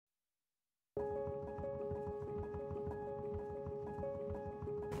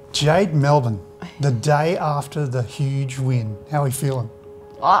Jade Melbourne, the day after the huge win. How are you feeling?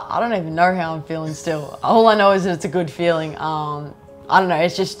 I don't even know how I'm feeling still. All I know is that it's a good feeling. I don't know,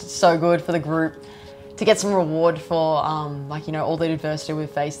 it's just so good for the group to get some reward for all the adversity we've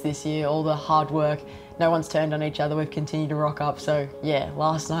faced this year, all the hard work. No one's turned on each other, we've continued to rock up. So yeah,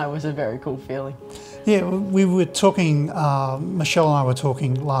 last night was a very cool feeling. Yeah, we were talking, Michelle and I were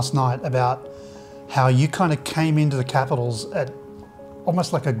talking last night about how you kind of came into the Capitals at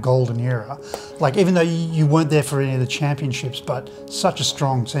almost like a golden era. Like, even though you weren't there for any of the championships, but such a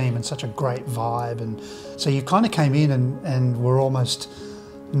strong team and such a great vibe. And so you kind of came in and were almost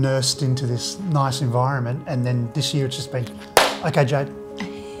nursed into this nice environment. And then this year it's just been, okay, Jade,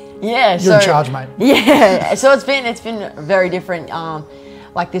 yeah, you're in charge, mate. Yeah, so it's been very different.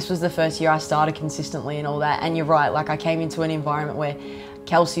 Like, this was the first year I started consistently and all that. And you're right, like, I came into an environment where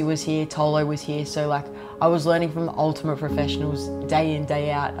Kelsey was here, Tolo was here, so like I was learning from the ultimate professionals day in,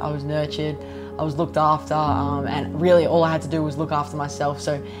 day out. I was nurtured, I was looked after, and really all I had to do was look after myself.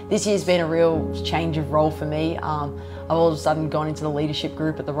 So this year's been a real change of role for me. I've all of a sudden gone into the leadership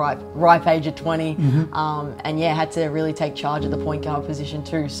group at the ripe age of 20, and yeah, had to really take charge of the point guard position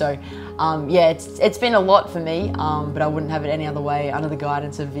too. So yeah, it's been a lot for me, but I wouldn't have it any other way under the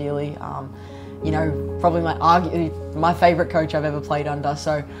guidance of Veely. You know, probably my favourite coach I've ever played under.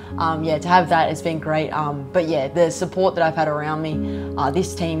 So yeah, to have that, it's been great. But yeah, the support that I've had around me,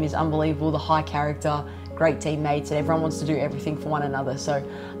 this team is unbelievable, the high character, great teammates, and everyone wants to do everything for one another. So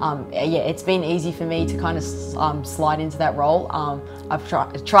yeah, it's been easy for me to kind of slide into that role. I've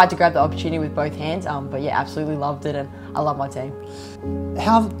tried to grab the opportunity with both hands, but yeah, absolutely loved it, and I love my team.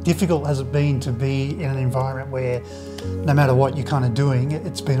 How difficult has it been to be in an environment where no matter what you're kind of doing,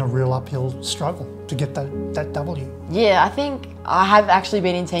 it's been a real uphill struggle to get that W? Yeah, I think I have actually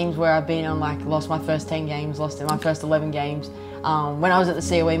been in teams where I've been on, like, lost my first 10 games, lost my first 11 games. When I was at the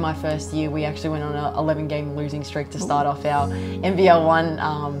COE my first year, we actually went on an 11-game losing streak to start off our NBL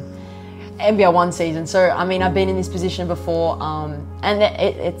 1 season. So, I mean, I've been in this position before, and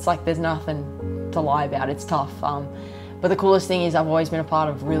it's like there's nothing to lie about. It's tough. But the coolest thing is I've always been a part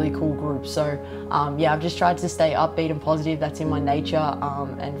of really cool groups. So yeah, I've just tried to stay upbeat and positive. That's in my nature.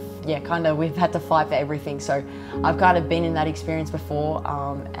 And yeah, kind of we've had to fight for everything. So I've kind of been in that experience before,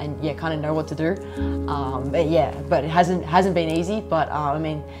 and yeah, kind of know what to do. But yeah, but it hasn't been easy. But I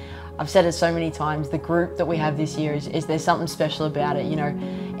mean, I've said it so many times, the group that we have this year is there's something special about it. You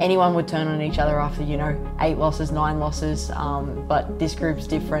know, anyone would turn on each other after, you know, 8 losses, 9 losses, but this group's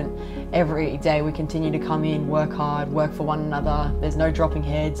different. Every day we continue to come in, work hard, work for one another. There's no dropping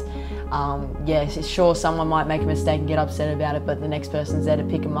heads. Yeah, sure, someone might make a mistake and get upset about it, but the next person's there to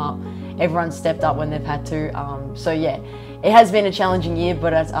pick them up. Everyone's stepped up when they've had to. So yeah, it has been a challenging year,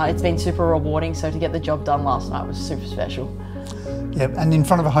 but it's been super rewarding. So to get the job done last night was super special. Yeah, and in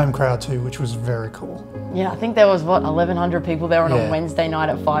front of a home crowd too, which was very cool. Yeah, I think there was, what, 1,100 people there on a Wednesday night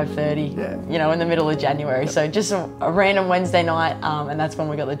at 5:30, you know, in the middle of January. So just a random Wednesday night, and that's when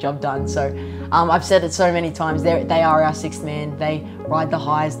we got the job done. So I've said it so many times, they are our sixth man. They ride the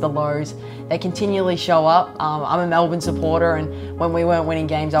highs, the lows. They continually show up. I'm a Melbourne supporter, and when we weren't winning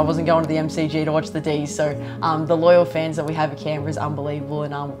games, I wasn't going to the MCG to watch the Ds. So the loyal fans that we have at Canberra is unbelievable,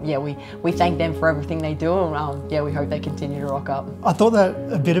 and yeah, we thank them for everything they do, and yeah, we hope they continue to rock up. I thought that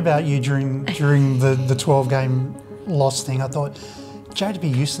a bit about you during the 12-game loss thing. I thought Jade would be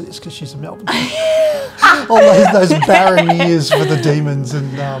used to this because she's a Melbourne. All those barren years for the Demons,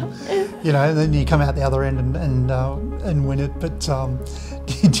 and you know, and then you come out the other end and win it. But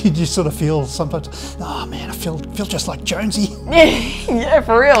did you sort of feel sometimes, oh man, I feel just like Jonesy? Yeah,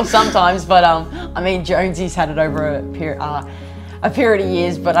 for real sometimes. But I mean, Jonesy's had it over a period of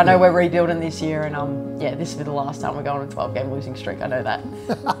years, but I know we're rebuilding this year, and yeah, this will be the last time we're going on a 12-game losing streak. I know that.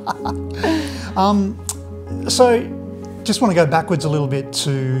 So, just want to go backwards a little bit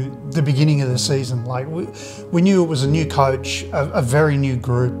to the beginning of the season. Like, we knew it was a new coach, a very new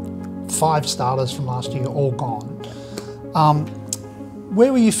group, 5 starters from last year all gone.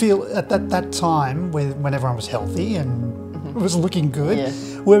 Where were you feel at that time when everyone was healthy and it was looking good? Yeah.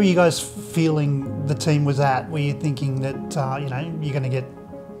 Where were you guys feeling the team was at? Were you thinking that you know, you're going to get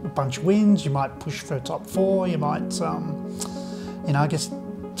a bunch of wins, you might push for a top 4, you might, you know, I guess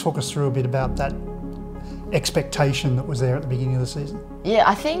talk us through a bit about that expectation that was there at the beginning of the season? Yeah,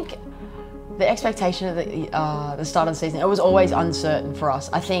 I think the expectation at the start of the season, it was always uncertain for us.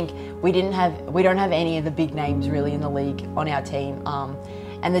 I think we don't have any of the big names really in the league on our team.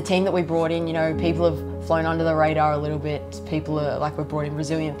 And the team that we brought in, you know, people have flown under the radar a little bit. People are, like, we've brought in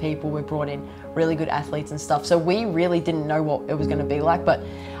resilient people, we've brought in really good athletes and stuff. So we really didn't know what it was going to be like, but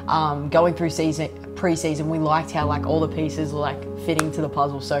going through pre-season. We liked how like all the pieces were like fitting to the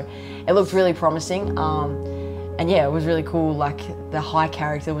puzzle, so it looked really promising. And yeah, it was really cool. Like the high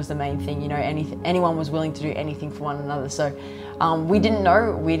character was the main thing. You know, anyone was willing to do anything for one another. So we didn't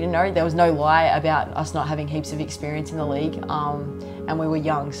know. There was no lie about us not having heaps of experience in the league, and we were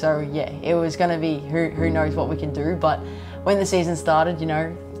young. So yeah, it was going to be who knows what we can do. But when the season started, you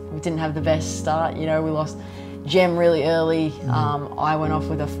know, we didn't have the best start. You know, we lost Jem really early. I went off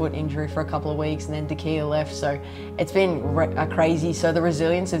with a foot injury for a couple of weeks, and then Dakia left. So it's been crazy. So the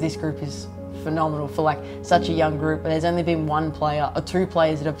resilience of this group is phenomenal for like such a young group. There's only been one player or two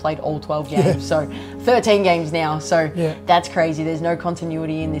players that have played all 12 games, so 13 games now. So that's crazy. There's no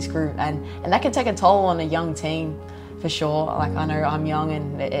continuity in this group, and that can take a toll on a young team for sure. Like I know I'm young,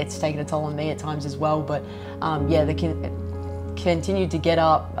 and it's taken a toll on me at times as well. But yeah, they can continue to get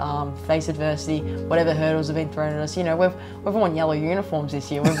up, face adversity, whatever hurdles have been thrown at us. You know, we've worn yellow uniforms this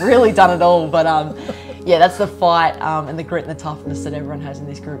year. We've really done it all. But yeah, that's the fight and the grit and the toughness that everyone has in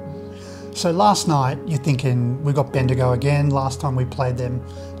this group. So last night, you're thinking, we got Bendigo again. Last time we played them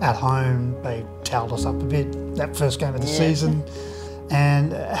at home, they towed us up a bit, that first game of the season.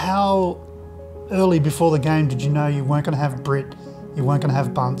 And how early before the game did you know you weren't going to have Britt, you weren't going to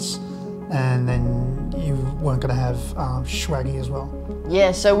have Bunce, and then you weren't going to have Swaggy as well?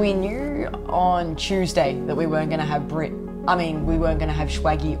 Yeah, so we knew on Tuesday that we weren't going to have Britt. I mean, we weren't going to have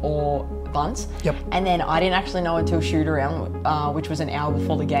Swaggy or Bunce. And then I didn't actually know until shoot around, which was an hour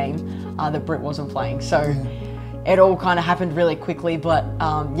before the game, that Britt wasn't playing. So it all kind of happened really quickly, but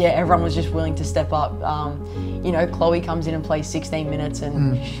yeah, everyone was just willing to step up. You know, Chloe comes in and plays 16 minutes,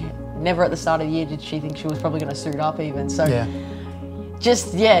 and never at the start of the year did she think she was probably going to suit up even. So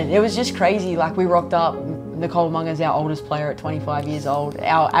just, yeah, it was just crazy. Like we rocked up. Nicole Munger's our oldest player at 25 years old.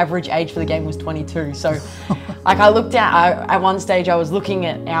 Our average age for the game was 22. So like I looked at one stage, I was looking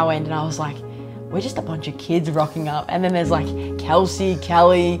at our end and I was like, we're just a bunch of kids rocking up. And then there's like Kelsey,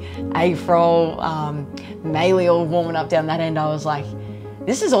 Kelly, Afro, Maylee all warming up down that end. I was like,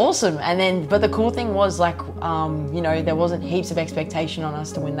 this is awesome. And then, but the cool thing was like, you know, there wasn't heaps of expectation on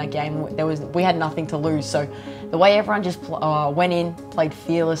us to win that game. We had nothing to lose. So the way everyone just went in, played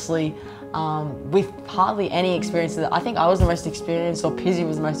fearlessly, with hardly any experience. I think I was the most experienced, or Pizzy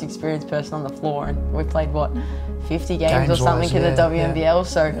was the most experienced person on the floor, and we played what, 50 games or something in the WNBL.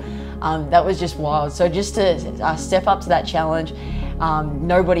 So that was just wild. So just to step up to that challenge,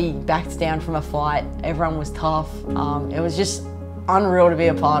 nobody backed down from a fight. Everyone was tough. It was just unreal to be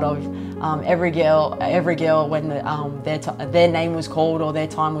a part of. Every girl when their name was called or their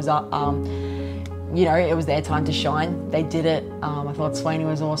time was up, you know, it was their time to shine. They did it. I thought Swaney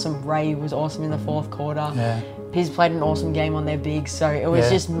was awesome. Ray was awesome in the fourth quarter. Piz played an awesome game on their bigs. So it was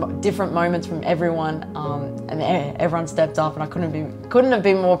just different moments from everyone, and everyone stepped up. And I couldn't have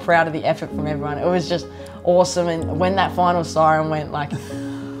been more proud of the effort from everyone. It was just awesome. And when that final siren went, like,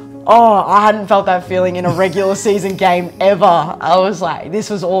 oh, I hadn't felt that feeling in a regular season game ever. I was like, this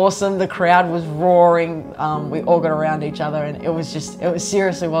was awesome. The crowd was roaring. We all got around each other, and it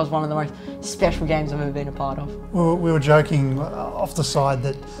seriously was one of the most special games I've ever been a part of. We were joking off the side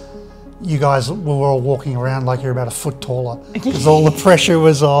that you guys were all walking around like you're about a foot taller because all the pressure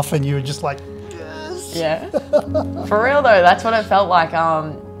was off, and you were just like, yes. Yeah. For real though, that's what it felt like.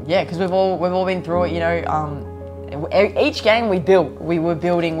 Yeah, because we've all been through it, you know. Each game we built, we were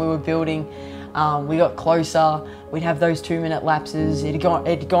building, we got closer, we'd have those 2-minute lapses. It'd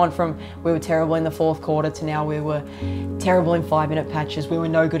gone from we were terrible in the fourth quarter to now we were terrible in 5-minute patches. We were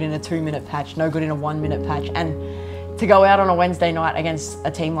no good in a 2-minute patch, no good in a 1-minute patch. And to go out on a Wednesday night against a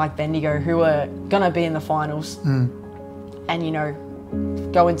team like Bendigo, who are gonna be in the finals, and you know,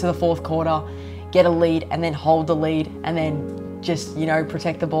 go into the fourth quarter, get a lead and then hold the lead and then just, you know,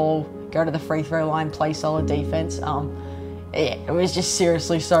 protect the ball, go to the free throw line, play solid defense. It was just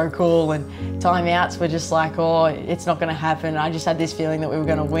seriously so cool, and timeouts were just like, oh, it's not going to happen. I just had this feeling that we were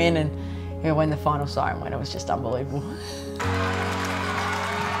going to win, and you know, when the final siren went, it was just unbelievable.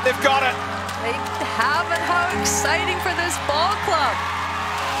 They've got it. They have it. How exciting for this ball club.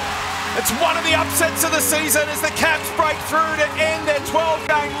 It's one of the upsets of the season as the Caps break through to end their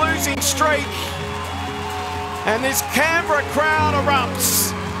 12-game losing streak. And this Canberra crowd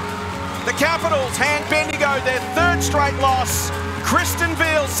erupts. The Capitals hand Bendigo their 3rd straight loss. Kristen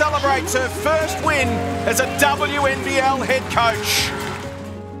Veal celebrates her first win as a WNBL head coach.